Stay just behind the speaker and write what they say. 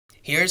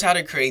Here's how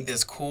to create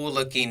this cool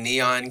looking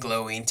neon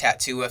glowing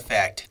tattoo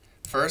effect.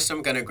 First,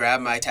 I'm going to grab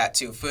my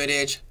tattoo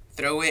footage,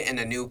 throw it in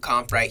a new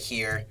comp right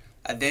here.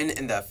 Then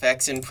in the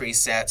effects and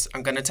presets,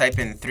 I'm going to type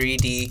in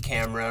 3D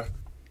camera.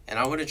 And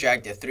I want to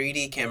drag the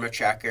 3D camera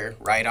tracker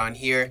right on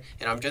here.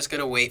 And I'm just going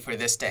to wait for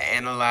this to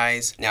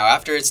analyze. Now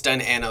after it's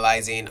done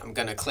analyzing, I'm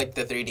going to click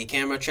the 3D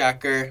camera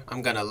tracker.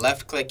 I'm going to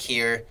left click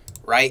here,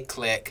 right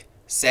click,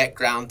 set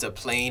ground to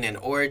plane and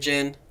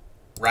origin.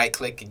 Right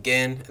click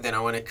again, then I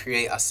want to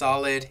create a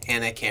solid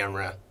and a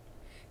camera.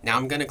 Now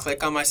I'm going to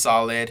click on my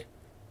solid,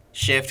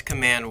 Shift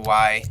Command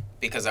Y,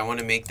 because I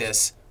want to make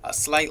this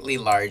slightly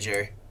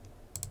larger.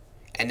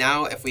 And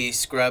now if we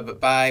scrub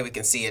by, we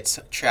can see it's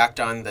tracked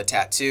on the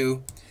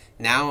tattoo.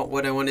 Now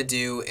what I want to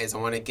do is I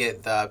want to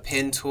get the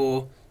pen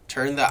tool,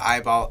 turn the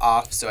eyeball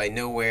off so I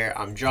know where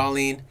I'm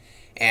drawing,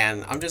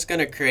 and I'm just going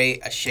to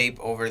create a shape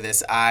over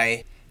this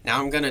eye. Now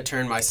I'm going to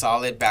turn my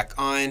solid back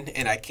on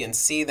and I can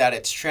see that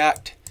it's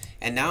tracked.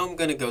 And now I'm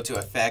going to go to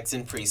effects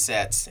and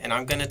presets and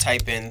I'm going to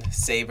type in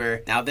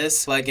Saber. Now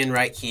this plugin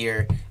right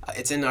here,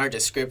 it's in our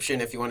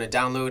description if you want to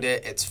download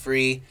it. It's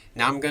free.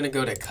 Now I'm going to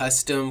go to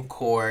custom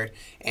core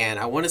and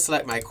I want to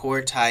select my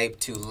core type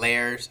to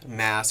layers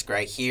mask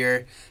right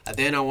here.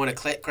 Then I want to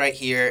click right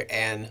here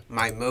and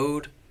my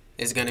mode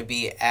is going to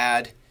be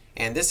add.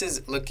 And this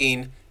is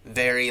looking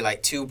very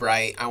too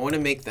bright. I want to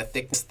make the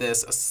thickness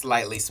this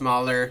slightly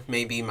smaller.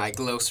 Maybe my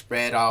glow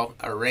spread I'll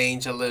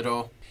arrange a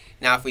little.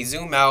 Now if we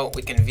zoom out,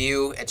 we can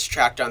view it's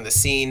tracked on the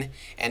scene,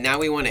 and now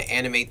we want to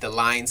animate the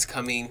lines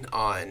coming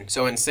on.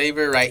 So in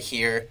Saber right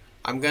here,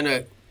 I'm going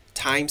to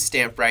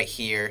timestamp right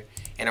here,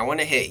 and I want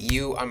to hit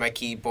U on my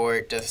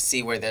keyboard to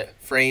see where the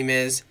frame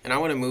is, and I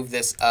want to move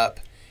this up,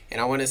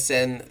 and I want to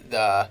send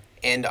the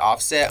end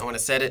offset. I want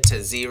to set it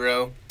to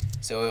 0,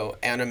 so it'll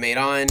animate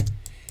on.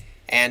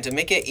 And to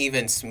make it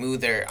even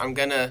smoother, I'm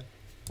going to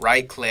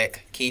right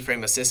click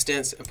keyframe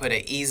assistance and put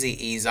an easy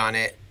ease on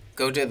it.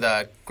 Go to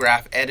the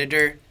graph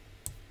editor.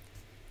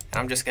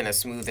 I'm just going to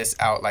smooth this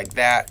out like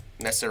that,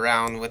 mess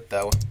around with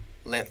the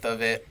length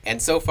of it. And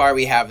so far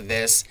we have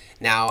this.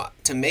 Now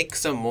to make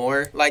some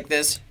more like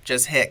this,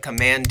 just hit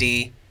Command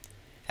D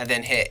and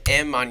then hit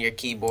M on your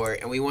keyboard,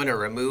 and we want to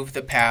remove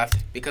the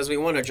path because we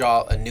want to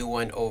draw a new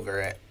one over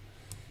it.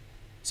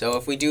 So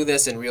if we do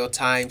this in real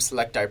time,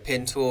 select our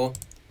pen tool,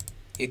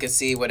 you can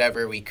see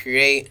whatever we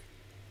create,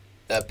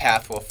 the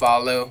path will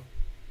follow.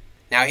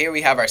 Now here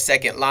we have our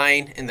second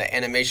line and the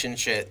animation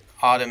should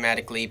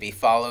automatically be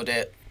followed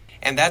it.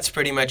 And that's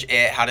pretty much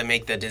it, how to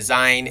make the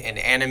design and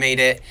animate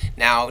it.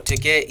 Now to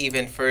get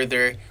even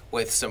further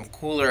with some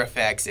cooler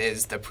effects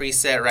is the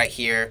preset right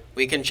here.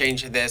 We can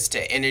change this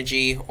to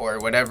energy or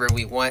whatever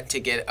we want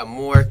to get a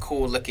more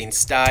cool looking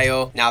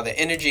style. Now the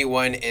energy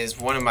one is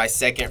one of my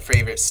second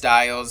favorite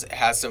styles. It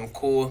has some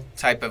cool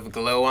type of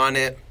glow on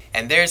it.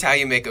 And there's how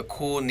you make a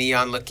cool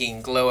neon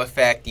looking glow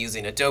effect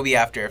using Adobe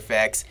After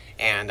Effects.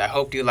 And I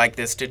hope you like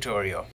this tutorial.